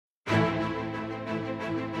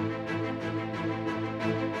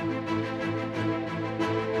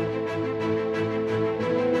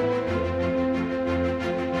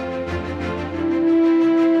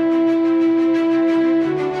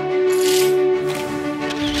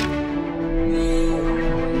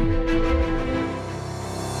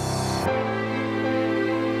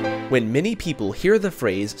When many people hear the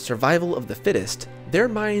phrase survival of the fittest, their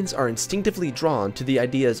minds are instinctively drawn to the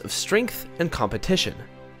ideas of strength and competition.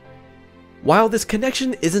 While this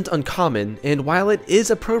connection isn't uncommon, and while it is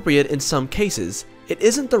appropriate in some cases, it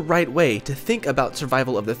isn't the right way to think about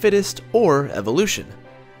survival of the fittest or evolution.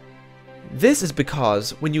 This is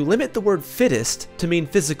because when you limit the word fittest to mean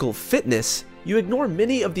physical fitness, you ignore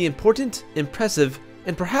many of the important, impressive,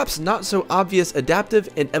 and perhaps not so obvious adaptive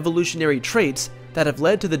and evolutionary traits that have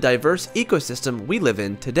led to the diverse ecosystem we live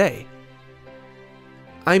in today.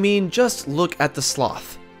 I mean, just look at the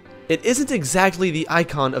sloth. It isn't exactly the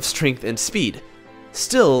icon of strength and speed.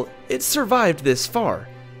 Still, it's survived this far.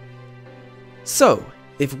 So,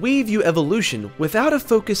 if we view evolution without a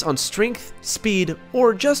focus on strength, speed,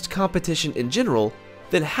 or just competition in general,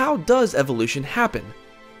 then how does evolution happen?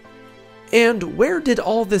 And where did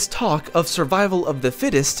all this talk of survival of the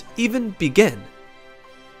fittest even begin?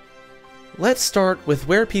 Let's start with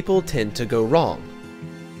where people tend to go wrong.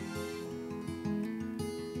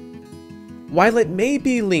 While it may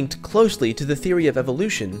be linked closely to the theory of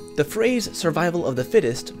evolution, the phrase survival of the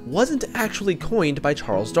fittest wasn't actually coined by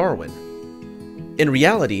Charles Darwin. In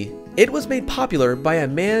reality, it was made popular by a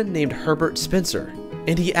man named Herbert Spencer,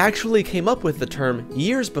 and he actually came up with the term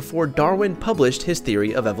years before Darwin published his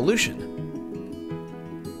theory of evolution.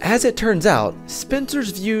 As it turns out,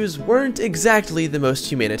 Spencer's views weren't exactly the most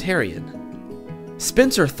humanitarian.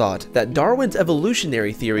 Spencer thought that Darwin's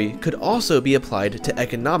evolutionary theory could also be applied to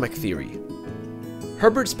economic theory.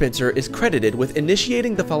 Herbert Spencer is credited with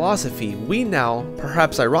initiating the philosophy we now,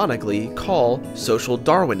 perhaps ironically, call social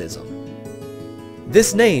Darwinism.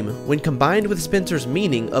 This name, when combined with Spencer's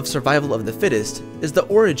meaning of survival of the fittest, is the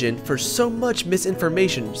origin for so much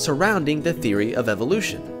misinformation surrounding the theory of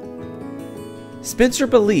evolution. Spencer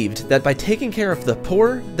believed that by taking care of the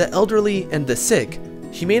poor, the elderly, and the sick,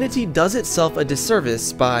 humanity does itself a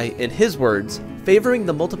disservice by, in his words, favoring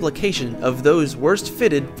the multiplication of those worst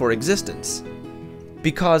fitted for existence.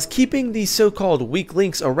 Because keeping these so-called weak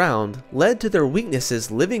links around led to their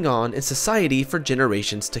weaknesses living on in society for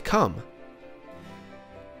generations to come.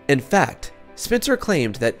 In fact, Spencer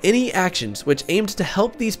claimed that any actions which aimed to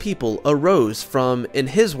help these people arose from, in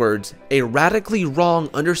his words, a radically wrong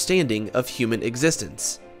understanding of human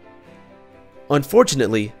existence.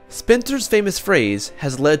 Unfortunately, Spencer's famous phrase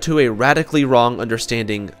has led to a radically wrong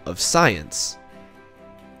understanding of science.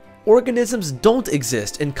 Organisms don't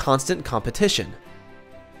exist in constant competition.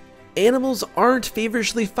 Animals aren't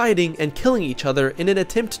feverishly fighting and killing each other in an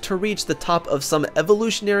attempt to reach the top of some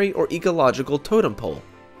evolutionary or ecological totem pole.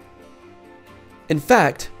 In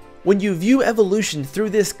fact, when you view evolution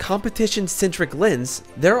through this competition-centric lens,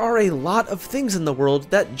 there are a lot of things in the world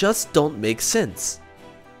that just don't make sense.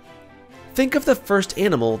 Think of the first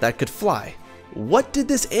animal that could fly. What did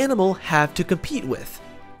this animal have to compete with?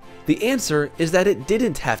 The answer is that it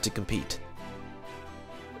didn't have to compete.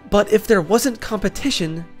 But if there wasn't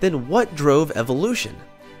competition, then what drove evolution?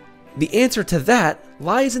 The answer to that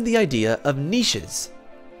lies in the idea of niches.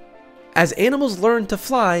 As animals learned to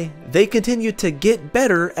fly, they continued to get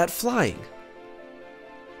better at flying.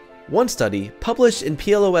 One study, published in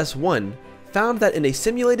PLOS 1, found that in a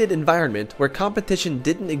simulated environment where competition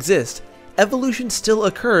didn't exist, evolution still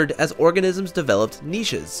occurred as organisms developed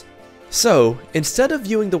niches. So, instead of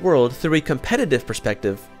viewing the world through a competitive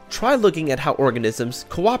perspective, try looking at how organisms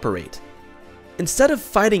cooperate. Instead of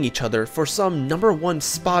fighting each other for some #1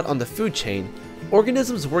 spot on the food chain,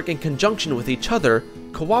 organisms work in conjunction with each other,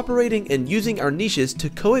 cooperating and using our niches to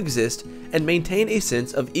coexist and maintain a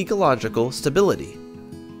sense of ecological stability.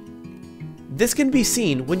 This can be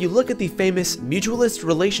seen when you look at the famous mutualist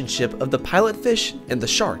relationship of the pilotfish and the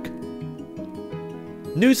shark.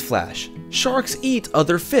 Newsflash: sharks eat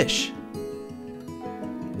other fish.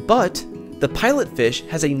 But the pilotfish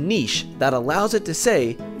has a niche that allows it to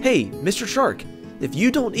say, "Hey, Mr. Shark, if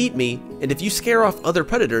you don't eat me, and if you scare off other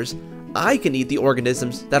predators, I can eat the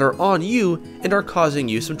organisms that are on you and are causing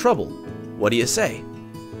you some trouble. What do you say?"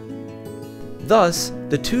 Thus,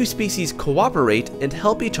 the two species cooperate and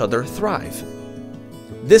help each other thrive.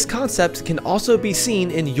 This concept can also be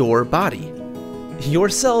seen in your body. Your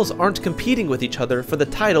cells aren't competing with each other for the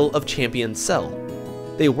title of champion cell.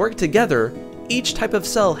 They work together, each type of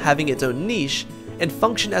cell having its own niche, and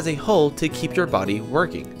function as a whole to keep your body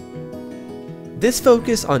working. This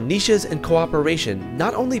focus on niches and cooperation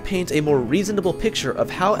not only paints a more reasonable picture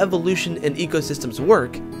of how evolution and ecosystems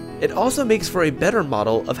work, it also makes for a better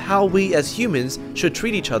model of how we as humans should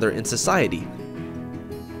treat each other in society.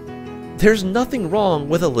 There's nothing wrong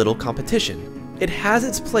with a little competition. It has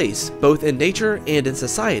its place both in nature and in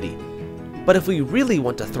society. But if we really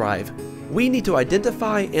want to thrive, we need to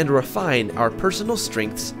identify and refine our personal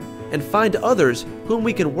strengths and find others whom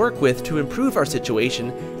we can work with to improve our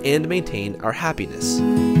situation and maintain our happiness.